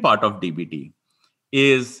second part of DBT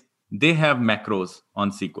is they have macros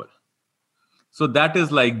on SQL. So that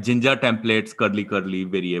is like Jinja templates, curly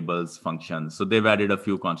variables, functions. So they've added a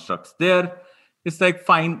few constructs there. It's like,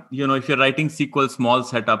 fine, if you're writing SQL small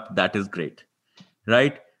setup, that is great,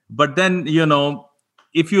 right? But then,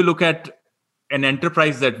 if you look at an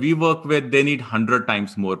enterprise that we work with, they need 100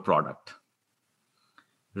 times more product,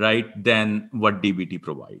 right, than what DBT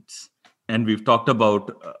provides. And we've talked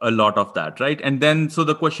about a lot of that, right? And then, so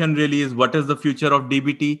the question really is, what is the future of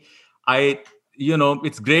DBT?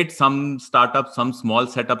 It's great. Some startups, some small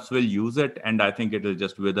setups will use it, and I think it will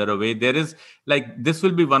just wither away. There is this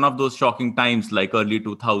will be one of those shocking times like early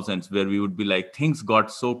 2000s where we would be like, things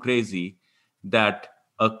got so crazy that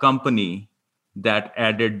a company that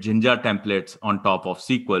added Jinja templates on top of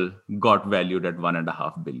SQL got valued at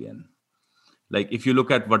 $1.5 billion. Like, if you look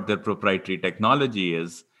at what their proprietary technology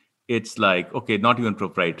is, it's like, okay, not even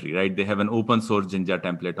proprietary, right? They have an open source Jinja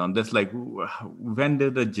template on this. Like, when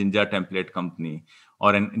did the Jinja template company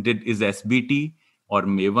is SBT or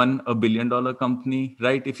Maven a $1 billion company,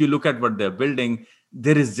 right? If you look at what they're building,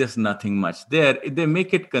 there is just nothing much there. They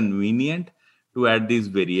make it convenient to add these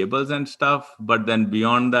variables and stuff, but then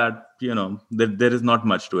beyond that, there is not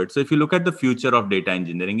much to it. So if you look at the future of data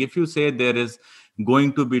engineering, if you say there is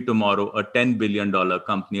going to be tomorrow a $10 billion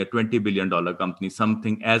company, a $20 billion company,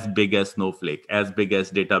 something as big as Snowflake, as big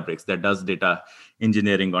as Databricks that does data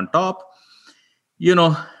engineering on top,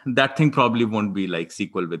 that thing probably won't be like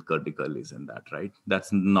SQL with curly curlies in that, right?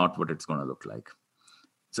 That's not what it's going to look like.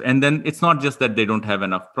 So, and then it's not just that they don't have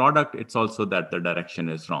enough product, it's also that the direction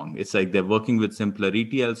is wrong. It's like they're working with simpler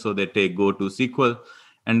ETL, so they go to SQL,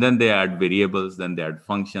 and then they add variables, then they add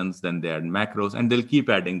functions, then they add macros, and they'll keep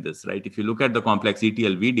adding this, right? If you look at the complex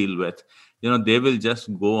ETL we deal with, they will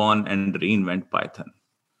just go on and reinvent Python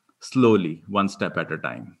slowly, one step at a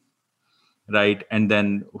time, right? And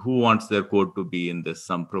then who wants their code to be in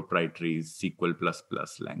some proprietary SQL++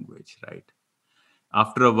 language, right?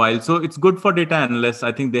 After a while. So it's good for data analysts.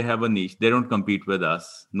 I think they have a niche. They don't compete with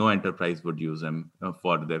us. No enterprise would use them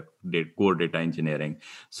for their core data engineering.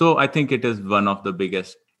 So I think it is one of the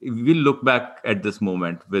biggest. We'll look back at this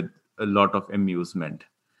moment with a lot of amusement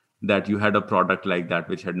that you had a product like that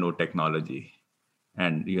which had no technology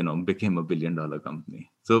and became a $1 billion company.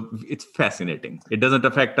 So it's fascinating. It doesn't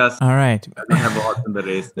affect us. All right. I don't have a horse in the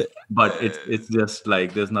race, but it's just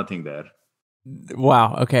like there's nothing there.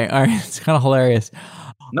 Wow. Okay. All right. It's kind of hilarious.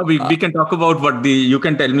 No, we can talk about you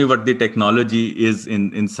can tell me what the technology is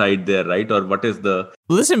inside there, right? Or what is the...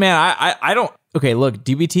 Listen, man, I don't... Okay, look,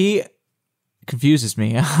 DBT confuses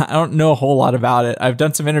me. I don't know a whole lot about it. I've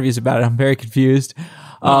done some interviews about it. I'm very confused.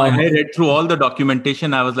 I read through all the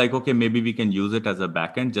documentation. I was like, okay, maybe we can use it as a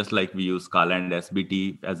backend, just like we use Scala and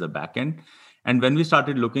SBT as a backend. And when we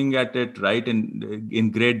started looking at it, right,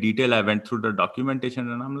 in great detail, I went through the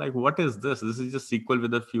documentation and I'm like, what is this? This is just SQL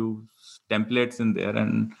with a few templates in there.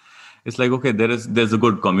 And it's like, okay, there's a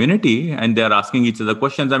good community and they're asking each other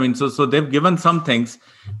questions. I mean, so they've given some things,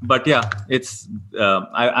 but yeah, it's,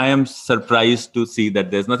 I am surprised to see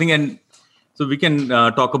that there's nothing. And so we can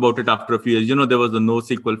talk about it after a few years. There was the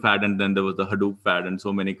NoSQL fad and then there was the Hadoop fad and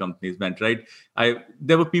so many companies went, right?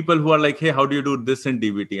 There were people who are like, hey, how do you do this in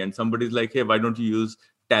DBT? And somebody's like, hey, why don't you use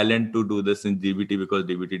Talent to do this in DBT because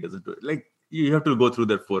DBT doesn't do it? Like, you have to go through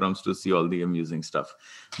their forums to see all the amusing stuff.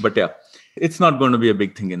 But yeah, it's not going to be a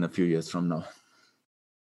big thing in a few years from now.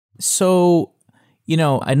 So,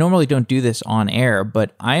 I normally don't do this on air,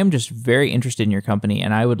 but I am just very interested in your company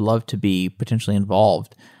and I would love to be potentially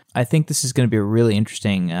involved. I think this is going to be a really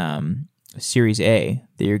interesting Series A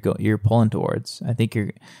that you're pulling towards. I think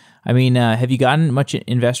have you gotten much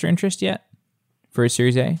investor interest yet for a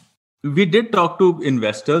Series A? We did talk to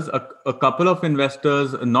investors, a couple of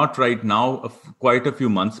investors, not right now, quite a few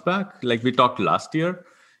months back. Like we talked last year,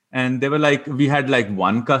 and they were like, we had like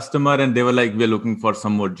one customer, and they were like, we're looking for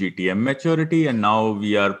some more GTM maturity, and now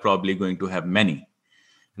we are probably going to have many.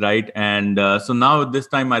 Right. And so now this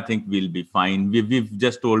time, I think we'll be fine. We've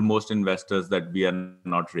just told most investors that we are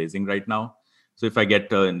not raising right now. So if I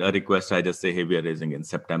get a request, I just say, hey, we are raising in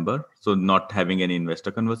September. So not having any investor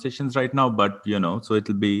conversations right now, but, so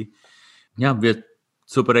it'll be, we're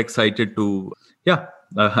super excited to,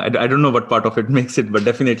 I don't know what part of it makes it, but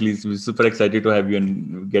definitely we're super excited to have you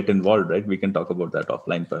and get involved, right? We can talk about that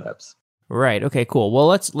offline perhaps. Right. Okay, cool. Well,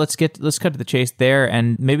 let's cut to the chase there.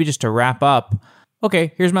 And maybe just to wrap up,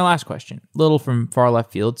 okay, here's my last question, a little from far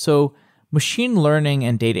left field. So machine learning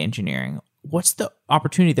and data engineering, what's the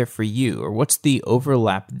opportunity there for you, or what's the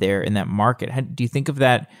overlap there in that market? Do you think of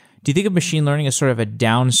that? Do you think of machine learning as sort of a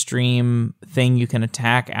downstream thing you can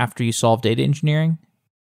attack after you solve data engineering?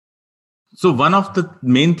 So one of the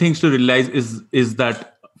main things to realize is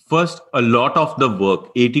that first, a lot of the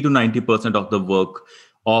work, 80 to 90% of the work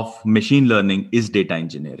of machine learning is data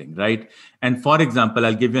engineering, right? And for example,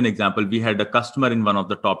 I'll give you an example. We had a customer in one of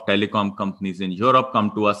the top telecom companies in Europe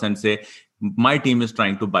come to us and say, my team is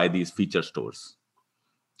trying to buy these feature stores.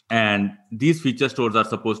 And these feature stores are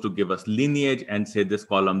supposed to give us lineage and say this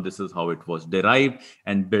column, this is how it was derived,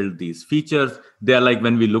 and build these features. They're like,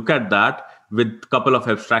 when we look at that, with a couple of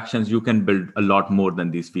abstractions, you can build a lot more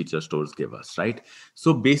than these feature stores give us, right?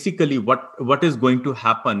 So basically, what is going to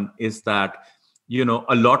happen is that,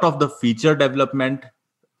 a lot of the feature development,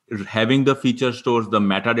 having the feature stores, the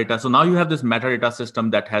metadata. So now you have this metadata system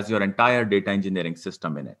that has your entire data engineering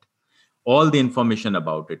system in it, all the information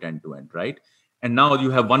about it end to end, right? And now you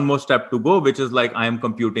have one more step to go, which is like, I am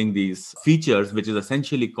computing these features, which is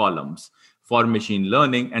essentially columns for machine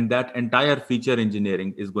learning. And that entire feature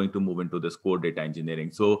engineering is going to move into this core data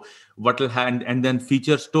engineering. So what will happen, and then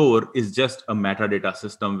feature store is just a metadata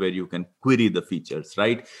system where you can query the features,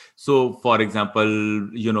 right? So for example,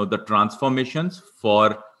 the transformations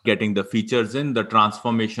for getting the features in, the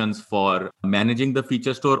transformations for managing the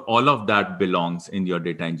feature store, all of that belongs in your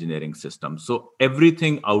data engineering system. So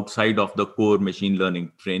everything outside of the core machine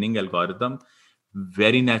learning training algorithm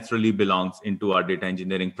very naturally belongs into our data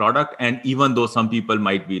engineering product. And even though some people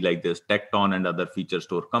might be like this, Tecton and other feature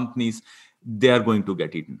store companies, they are going to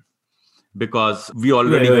get eaten because we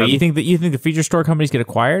already Wait, you think the feature store companies get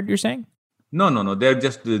acquired, you're saying? No. They're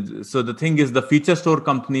just, so the thing is, the feature store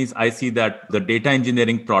companies, I see that the data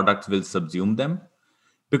engineering products will subsume them,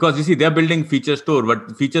 because you see, they're building feature store,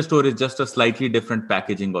 but feature store is just a slightly different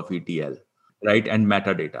packaging of ETL, right? And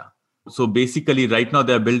metadata. So basically right now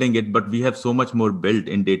they're building it, but we have so much more built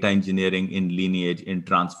in data engineering, in lineage, in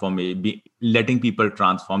letting people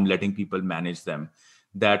transform, letting people manage them,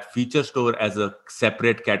 that feature store as a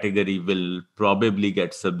separate category will probably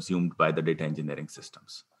get subsumed by the data engineering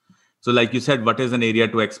systems. So like you said, what is an area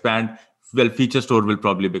to expand? Well, feature store will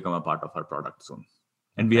probably become a part of our product soon.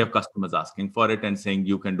 And we have customers asking for it and saying,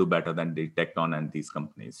 you can do better than the Tecton and these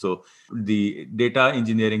companies. So the data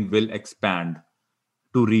engineering will expand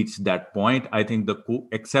to reach that point. I think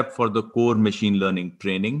except for the core machine learning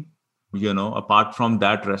training, apart from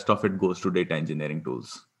that, rest of it goes to data engineering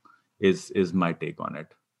tools is my take on it.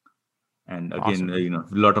 And again, awesome.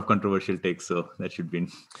 A lot of controversial takes, so that should be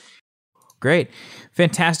Great.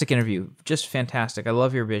 Fantastic interview. Just fantastic. I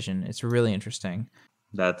love your vision. It's really interesting.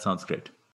 That sounds great.